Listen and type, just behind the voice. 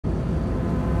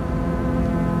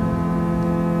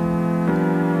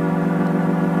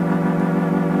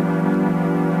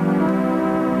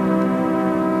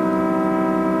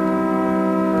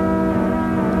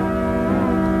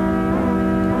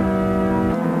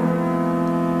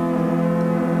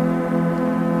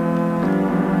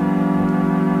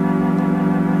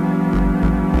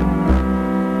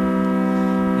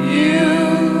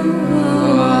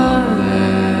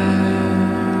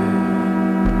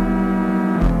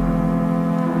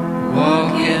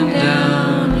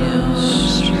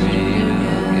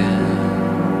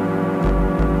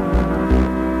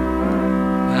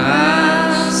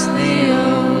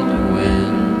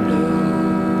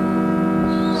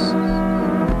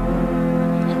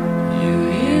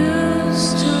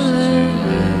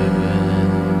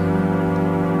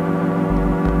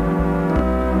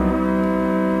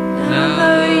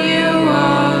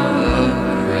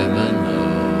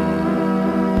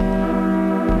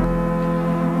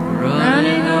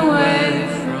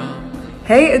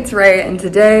Hey, it's Ray, and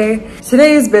today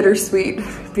is bittersweet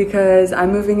because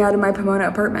I'm moving out of my Pomona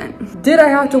apartment. Did I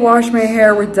have to wash my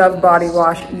hair with Dove body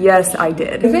wash? Yes, I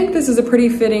did. I think this is a pretty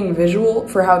fitting visual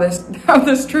for how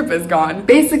this trip has gone.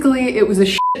 Basically, it was a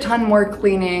shit ton more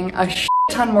cleaning, a shit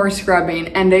ton more scrubbing,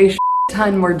 and a shit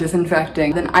ton more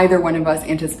disinfecting than either one of us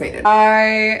anticipated.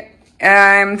 I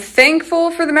am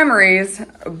thankful for the memories,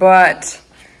 but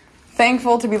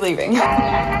thankful to be leaving.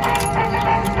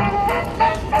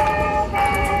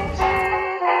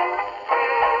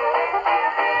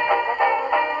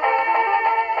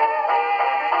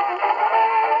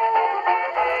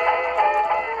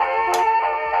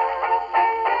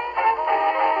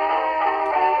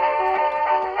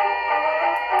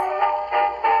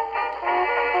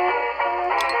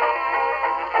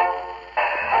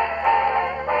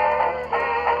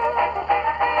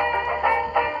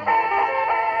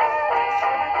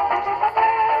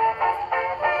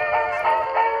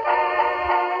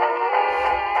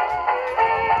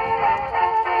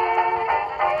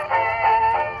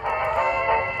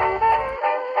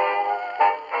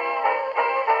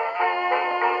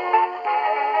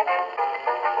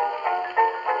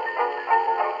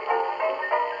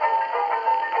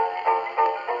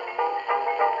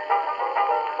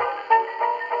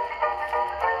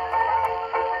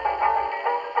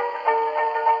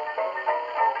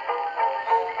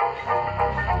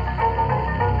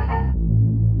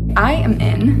 I am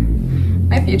in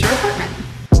my future apartment.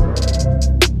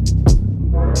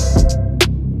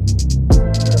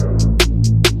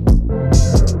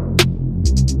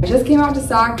 I just came out to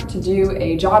Sac to do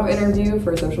a job interview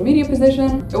for a social media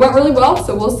position. It went really well,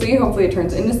 so we'll see. Hopefully it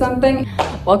turns into something.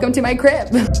 Welcome to my crib.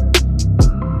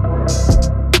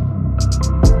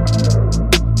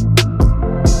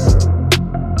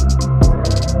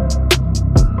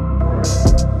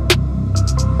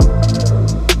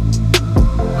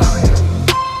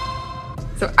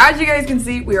 So as you guys can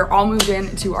see, we are all moved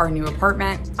in to our new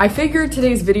apartment. I figured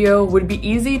today's video would be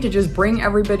easy to just bring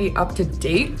everybody up to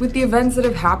date with the events that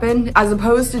have happened, as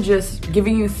opposed to just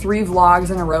giving you 3 vlogs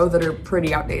in a row that are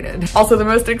pretty outdated. Also, the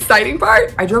most exciting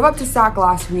part, I drove up to Sac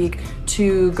last week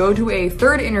to go to a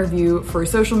 3rd interview for a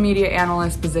social media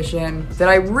analyst position that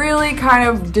I really kind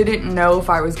of didn't know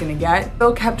if I was gonna get.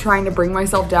 Still kept trying to bring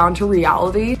myself down to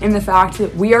reality in the fact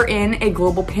that we are in a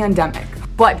global pandemic.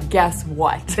 But guess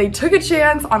what? They took a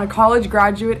chance on a college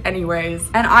graduate anyways,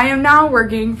 and I am now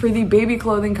working for the baby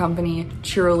clothing company,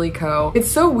 Cheerily Co.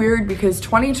 It's so weird because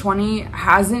 2020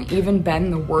 hasn't even been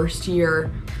the worst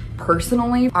year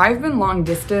personally. I've been long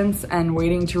distance and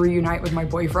waiting to reunite with my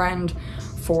boyfriend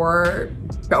for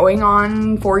going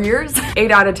on 4 years.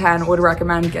 8 out of 10 would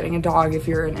recommend getting a dog if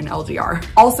you're in an LDR.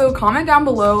 Also, comment down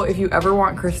below if you ever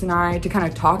want Chris and I to kind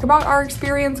of talk about our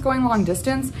experience going long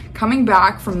distance, coming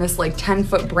back from this like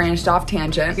 10-foot branched off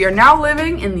tangent. We are now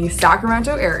living in the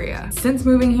Sacramento area. Since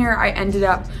moving here, I ended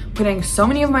up putting so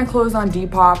many of my clothes on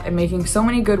Depop and making so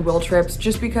many Goodwill trips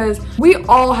just because we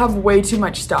all have way too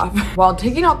much stuff. While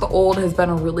taking out the old has been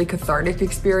a really cathartic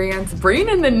experience, bringing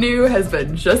in the new has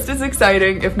been just as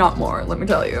exciting, if not more, let me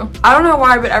tell you. I don't know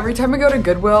why, but every time I go to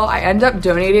Goodwill, I end up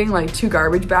donating like 2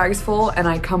 garbage bags full and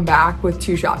I come back with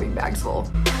 2 shopping bags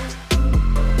full.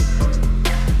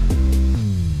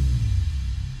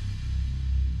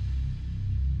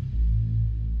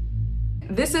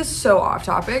 This is so off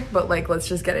topic, but like, let's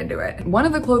just get into it. One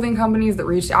of the clothing companies that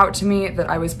reached out to me that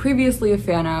I was previously a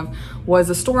fan of was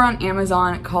a store on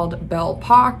Amazon called Belle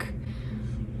Poque.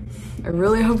 I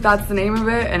really hope that's the name of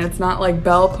it and it's not like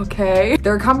Belle Poque.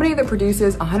 They're a company that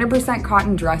produces 100%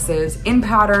 cotton dresses in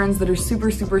patterns that are super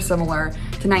similar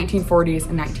to 1940s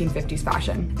and 1950s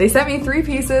fashion. They sent me 3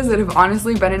 pieces that have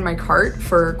honestly been in my cart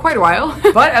for quite a while.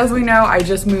 But as we know, I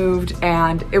just moved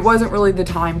and it wasn't really the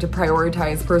time to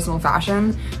prioritize personal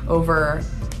fashion over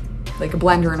like a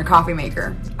blender and a coffee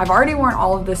maker. I've already worn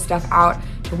all of this stuff out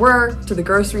to work, to the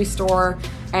grocery store,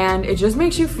 and it just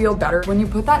makes you feel better. When you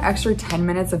put that extra 10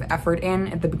 minutes of effort in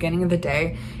at the beginning of the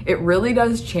day, it really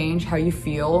does change how you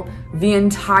feel the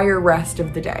entire rest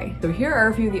of the day. So here are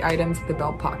a few of the items that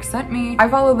Belle Poque sent me. I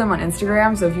follow them on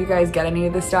Instagram, so if you guys get any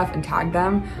of this stuff and tag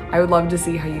them, I would love to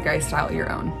see how you guys style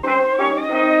your own.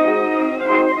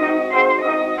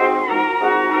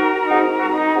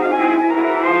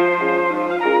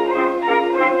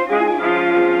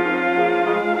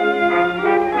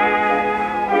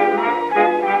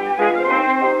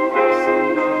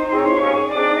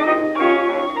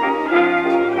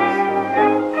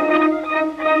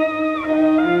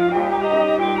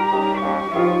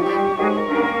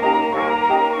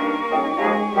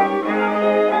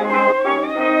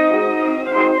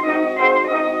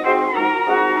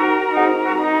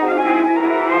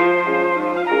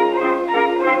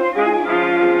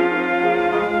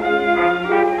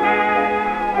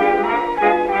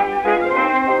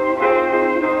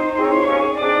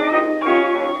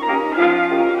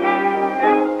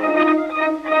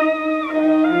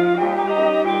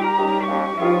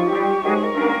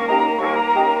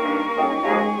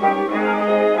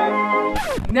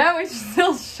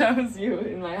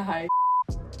 in my high.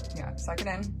 Yeah, suck it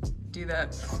in. Do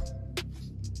that.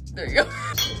 There you go.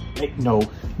 Hey, no.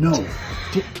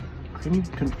 Can you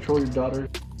control your daughter?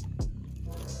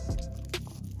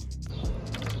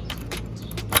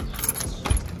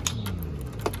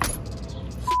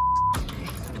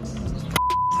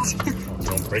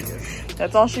 Don't break it.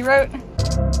 That's all she wrote?